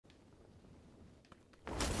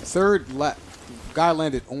guy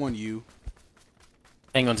landed on you.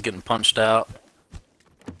 Penguin's getting punched out.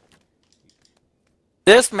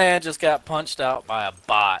 This man just got punched out by a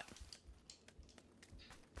bot.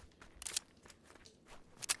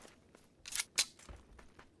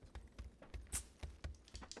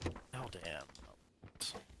 Oh, damn.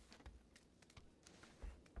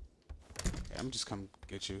 Yeah, I'm just coming to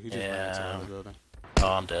get you. He just ran into the other building.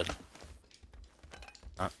 Oh, I'm dead.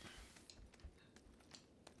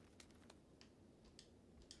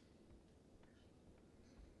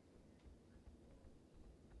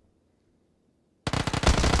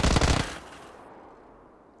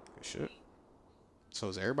 Good shit. So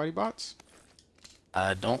is everybody bots?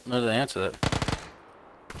 I don't know the answer to that.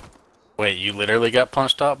 Wait, you literally got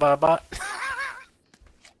punched out by a bot?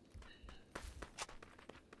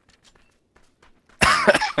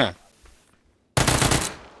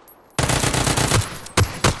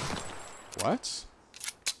 What?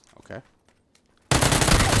 Okay.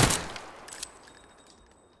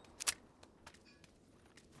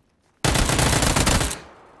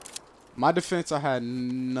 My defense, I had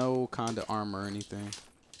no kind of armor or anything.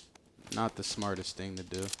 Not the smartest thing to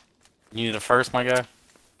do. You need a first, my guy?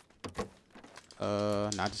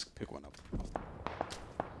 Nah, just pick one up.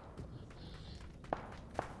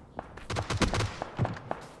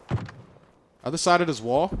 Other side of this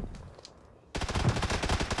wall.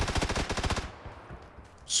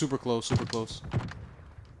 Super close, super close.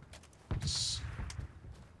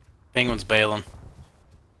 Penguin's bailing.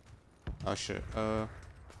 Oh shit. There's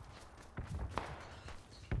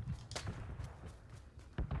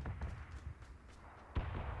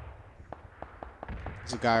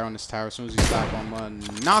a guy on this tower. As soon as he stops, I'm gonna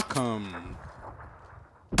knock him.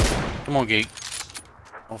 Come on, Geek.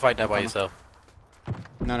 Don't fight that by yourself.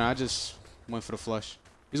 No, I just went for the flush.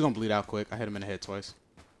 He's gonna bleed out quick. I hit him in the head twice.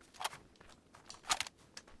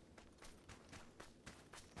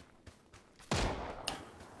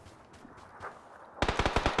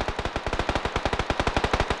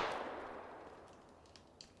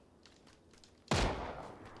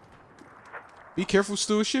 Be careful,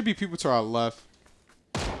 Stu. It should be people to our left.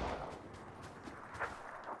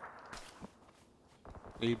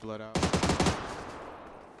 Bleed blood out.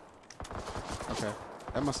 Okay.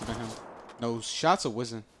 That must have been him. No, shots are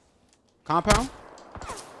whizzing. Compound?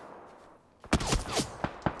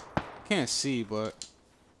 Can't see, but...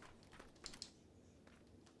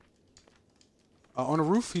 on the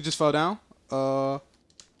roof, he just fell down. Yeah.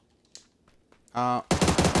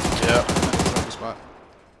 Spot.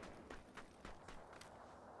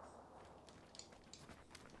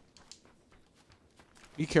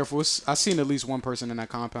 Be careful. I seen at least one person in that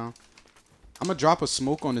compound. I'm gonna drop a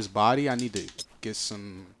smoke on his body. I need to get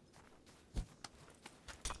some...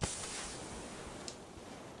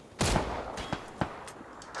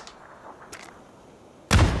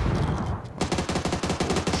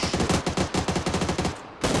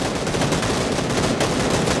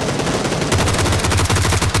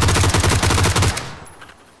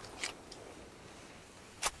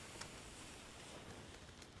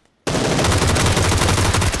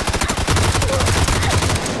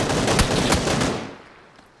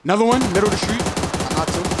 Another one, middle of the street. I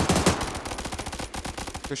knocked two.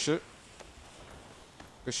 Good shit.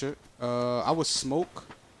 Good shit. I would smoke.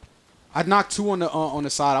 I knocked two on the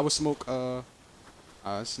side. I would smoke.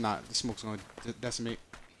 It's not. The smoke's gonna decimate.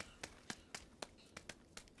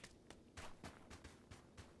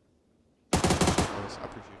 I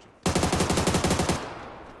appreciate you.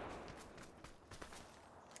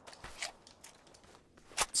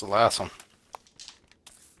 It's the last one.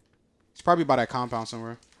 It's probably by that compound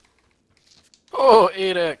somewhere. Oh,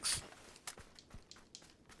 8x.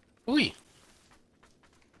 Ooh.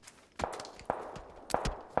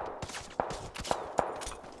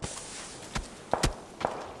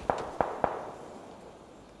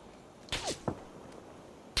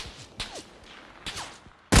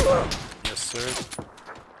 Yes, sir.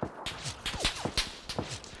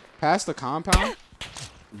 Past the compound?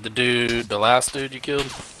 The last dude you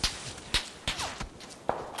killed?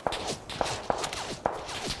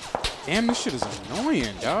 Damn, this shit is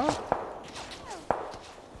annoying, dog.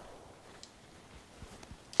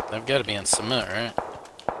 They've got to be in cement, right?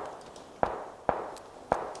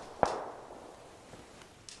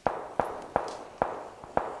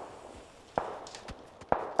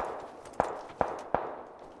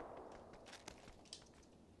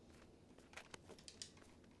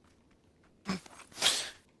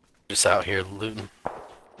 Just out here looting.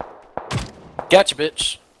 Gotcha,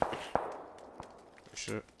 bitch.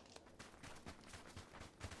 Shit.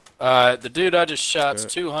 The dude I just shot's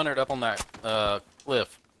 200 up on that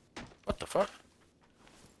cliff. What the fuck?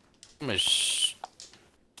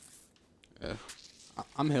 Yeah.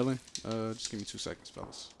 I'm healing. Just give me 2 seconds,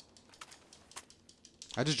 fellas.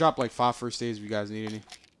 I just dropped like 5 first aids if you guys need any.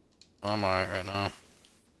 I'm alright right now.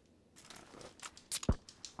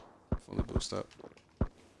 Fully boost up.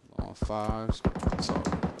 Long 5s. That's all.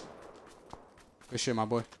 Good shit, my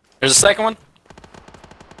boy. There's a second one.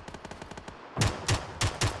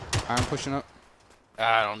 I'm pushing up.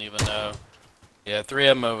 I don't even know. Yeah, 3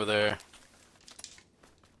 of them over there.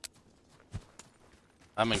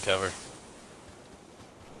 I'm in cover.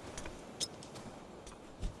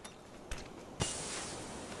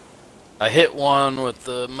 I hit one with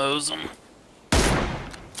the Mosum.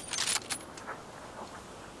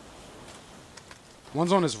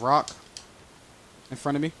 One's on his rock in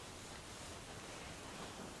front of me.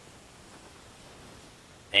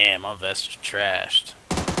 Damn, my vest is trashed.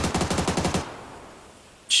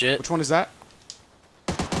 Shit. Which one is that?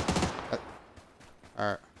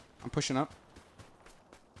 Alright. I'm pushing up.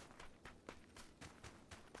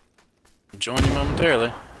 Join you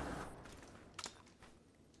momentarily.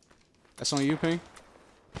 That's on you, Ping.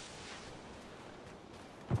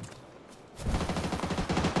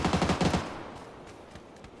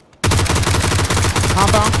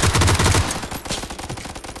 Compound.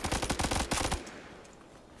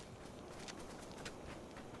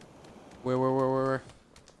 Where?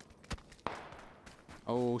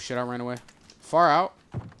 Oh shit, I ran away. Far out.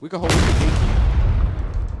 We can hold it.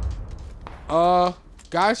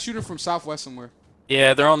 Guys shooting from southwest somewhere.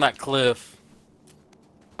 Yeah, they're on that cliff.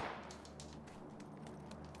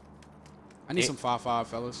 I need some 5.5,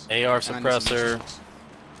 fellas. AR And I need some suppressor. smokes.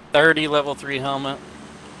 30 level 3 helmet.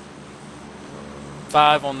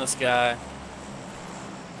 5 on this guy.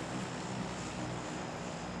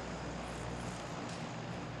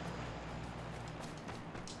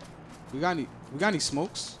 We got any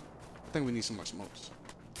smokes? I think we need some more smokes.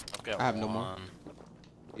 I've got I have one. no more.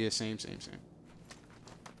 Yeah, same. Can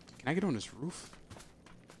I get on this roof?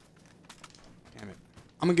 Damn it.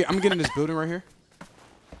 I'm gonna get in this building right here.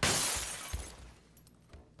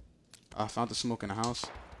 I found the smoke in the house.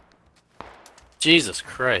 Jesus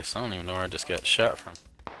Christ, I don't even know where I just got shot from.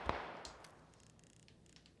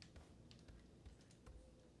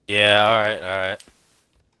 Yeah, alright.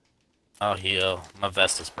 I'll heal. My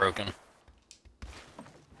vest is broken.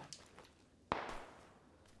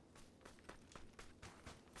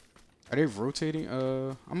 Are they rotating?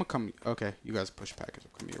 I'm gonna come. Okay, you guys push package.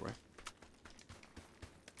 I'll come your way.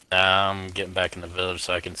 I'm getting back in the village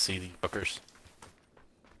so I can see the fuckers.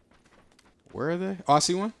 Where are they? Oh, I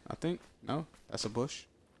see one. I think. No, that's a bush.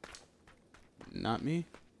 Not me.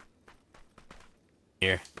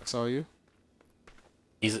 Here. That's all you.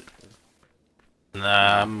 He's.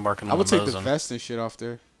 Nah, I'm working on I would take the Mosum. vest and shit off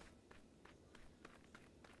there.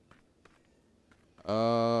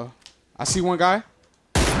 I see one guy.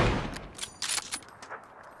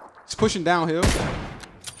 He's pushing downhill.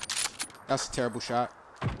 That's a terrible shot.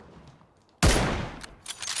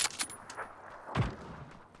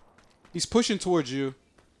 He's pushing towards you.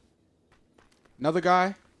 Another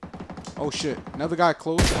guy. Oh shit. Another guy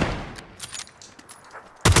close.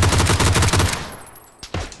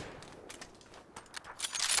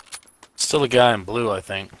 Still a guy in blue, I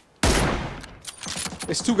think.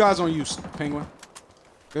 There's 2 guys on you, Penguin.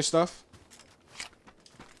 Good stuff.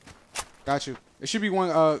 Got you. There should be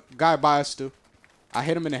one guy by us too. I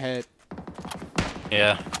hit him in the head.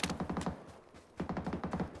 Yeah.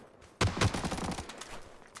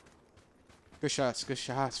 Good shots,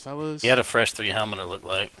 fellas. He had a fresh 3 helmet, it looked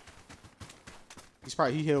like.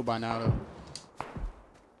 He healed by now though.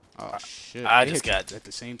 Oh shit. I They just hit you got at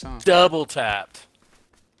the same time. double tapped.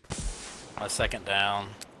 My second down.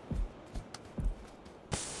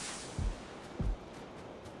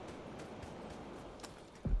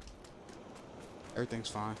 Everything's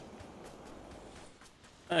fine.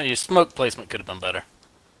 Your smoke placement could have been better.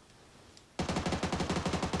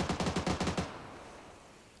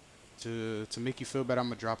 To make you feel better, I'm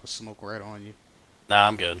gonna drop a smoke right on you. Nah,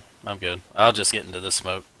 I'm good. I'll just get into the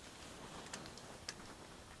smoke.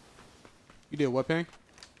 You did what, Ping?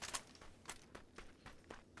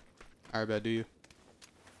 Alright, bet, do you?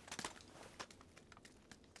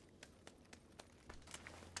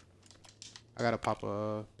 I gotta pop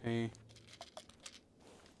a Ping.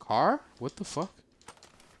 Car? What the fuck?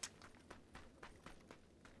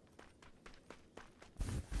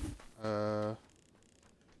 I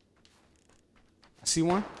see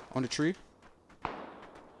one on the tree.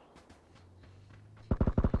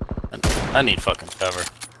 I need fucking cover.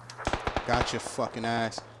 Got your fucking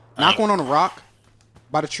ass. Knock one on the rock.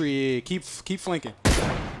 By the tree. Yeah, keep flanking.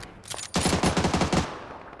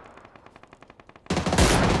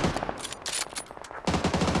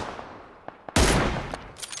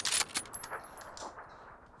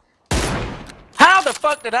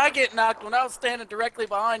 fuck did I get knocked when I was standing directly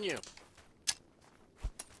behind you?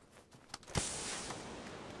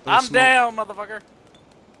 I'm down, motherfucker.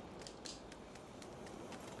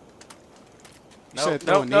 Nope,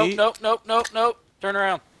 nope, nope, nope, nope, nope, nope. Turn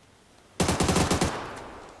around.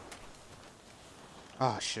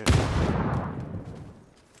 Ah, shit.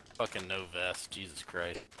 Fucking no vest, Jesus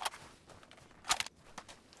Christ.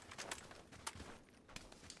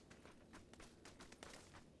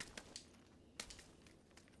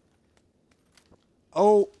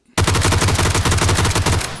 Oh.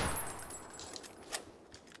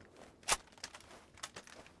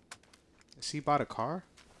 Is he by the car?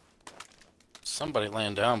 Somebody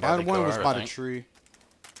laying down by the car, one was by the tree.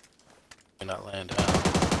 You're not laying down.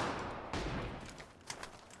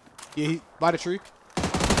 Yeah, he by the tree.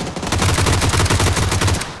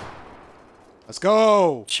 Let's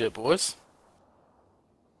go. Shit, boys.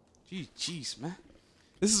 Jeez, man.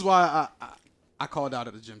 This is why I called out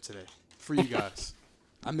at the gym today for you guys.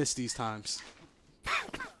 I miss these times.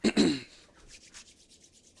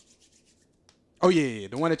 Oh yeah,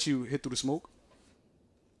 the one that you hit through the smoke.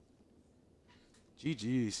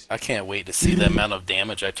 GG's. I can't wait to see the amount of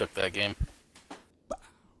damage I took that game.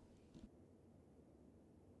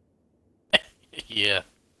 Yeah,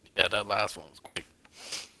 that last one was